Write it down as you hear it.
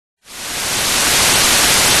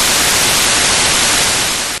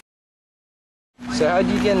So how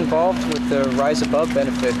did you get involved with the Rise Above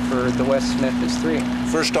benefit for the West Memphis 3?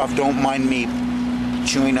 First off, don't mind me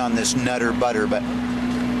chewing on this Nutter Butter, but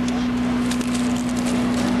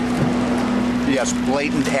yes,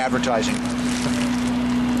 blatant advertising.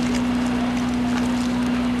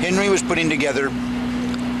 Henry was putting together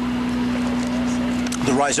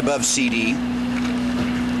the Rise Above CD.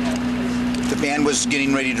 The band was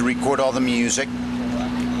getting ready to record all the music,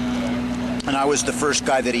 and I was the first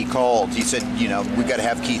guy that he called. He said, you know, we got to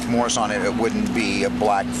have Keith Morris on it. It wouldn't be a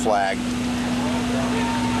Black Flag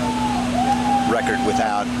record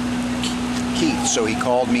without Keith. So he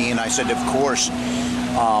called me, and I said, of course.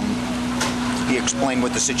 He explained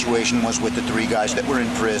what the situation was with the three guys that were in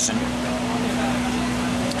prison.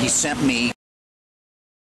 He sent me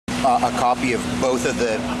a copy of both of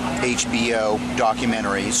the HBO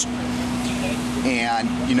documentaries. And,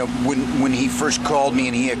 you know, when he first called me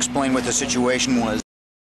and he explained what the situation was,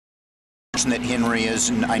 that Henry is,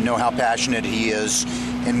 and I know how passionate he is,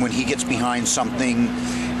 and when he gets behind something,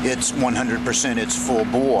 it's 100%, it's full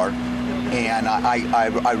bore. And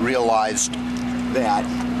I realized that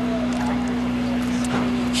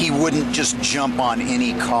he wouldn't just jump on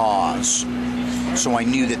any cause. So I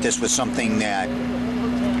knew that this was something that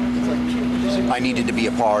I needed to be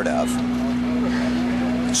a part of.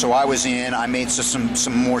 So I was in. I made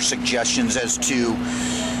some more suggestions as to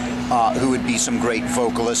who would be some great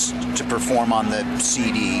vocalists to perform on the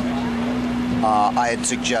CD. I had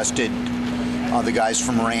suggested the guys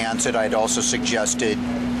from Rancid. I had also suggested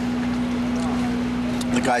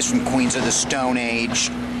the guys from Queens of the Stone Age.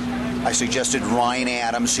 I suggested Ryan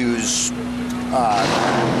Adams, whose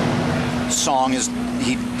song is,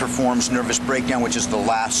 he performs Nervous Breakdown, which is the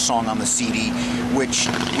last song on the CD, which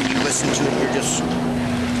when you listen to it, you're just,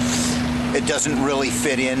 it doesn't really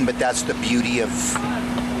fit in, but that's the beauty of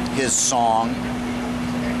his song.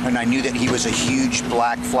 And I knew that he was a huge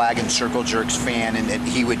Black Flag and Circle Jerks fan, and that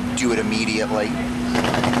he would do it immediately.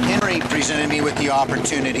 Henry presented me with the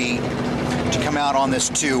opportunity to come out on this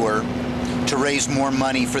tour to raise more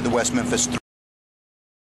money for the West Memphis 3.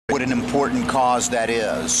 What an important cause that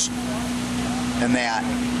is. And that,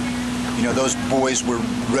 you know, those boys were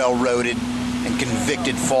railroaded and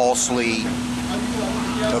convicted falsely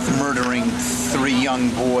of murdering 3 young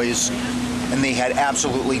boys, and they had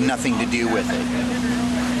absolutely nothing to do with it.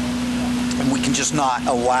 And we can just not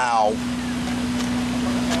allow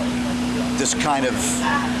this kind of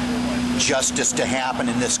justice to happen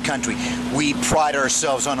in this country. We pride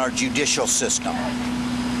ourselves on our judicial system,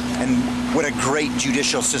 and what a great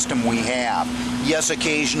judicial system we have. Yes,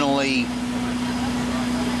 occasionally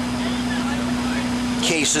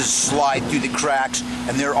cases slide through the cracks,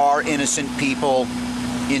 and there are innocent people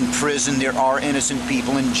in prison, there are innocent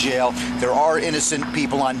people in jail, there are innocent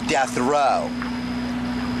people on death row.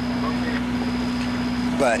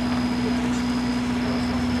 But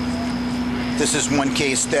this is one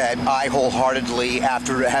case that I wholeheartedly,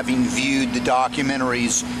 after having viewed the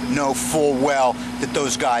documentaries, know full well that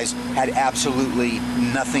those guys had absolutely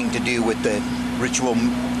nothing to do with the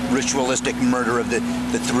ritualistic murder of the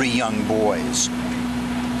 3 young boys.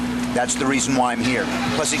 That's the reason why I'm here.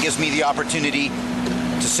 Plus, it gives me the opportunity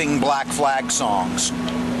to sing Black Flag songs.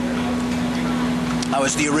 I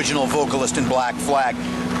was the original vocalist in Black Flag.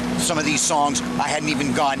 Some of these songs I hadn't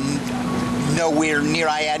even gotten nowhere near,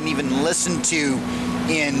 I hadn't even listened to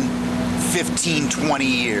in 15, 20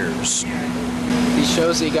 years. These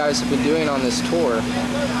shows that you guys have been doing on this tour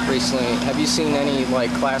recently, have you seen any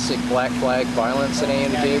like classic Black Flag violence at any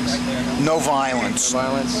of the gigs? No violence. No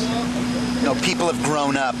violence? No, people have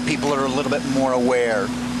grown up. People are a little bit more aware.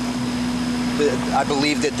 I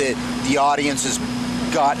believe that the audience has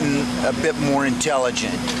gotten a bit more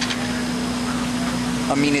intelligent.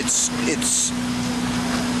 I mean, it's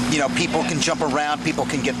you know, people can jump around, people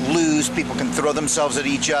can get loose, people can throw themselves at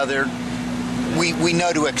each other. We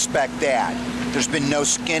know to expect that. There's been no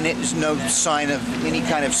sign of any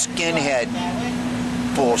kind of skinhead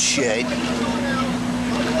bullshit.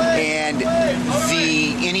 And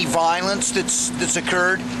any violence that's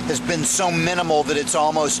occurred has been so minimal that it's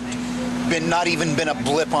almost been not even been a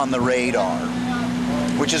blip on the radar,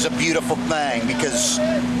 which is a beautiful thing, because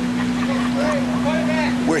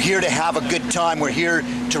we're here to have a good time. We're here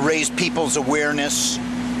to raise people's awareness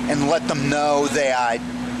and let them know that,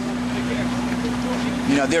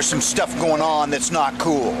 you know, there's some stuff going on that's not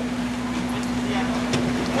cool.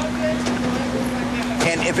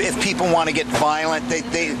 And if people want to get violent,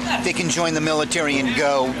 they can join the military and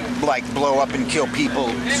go, like, blow up and kill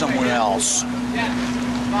people somewhere else.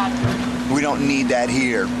 We don't need that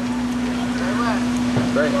here.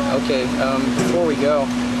 Right. Okay. Before we go,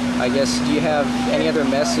 I guess, do you have any other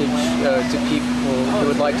message to people who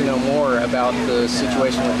would like to know more about the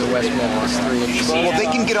situation with the West Memphis 3 and the Well, they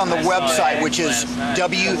can get on the website, which is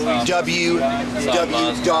www.wm3.org.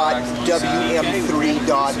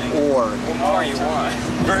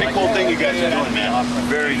 Very cool thing you guys are doing, man.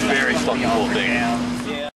 Very, very fucking cool thing.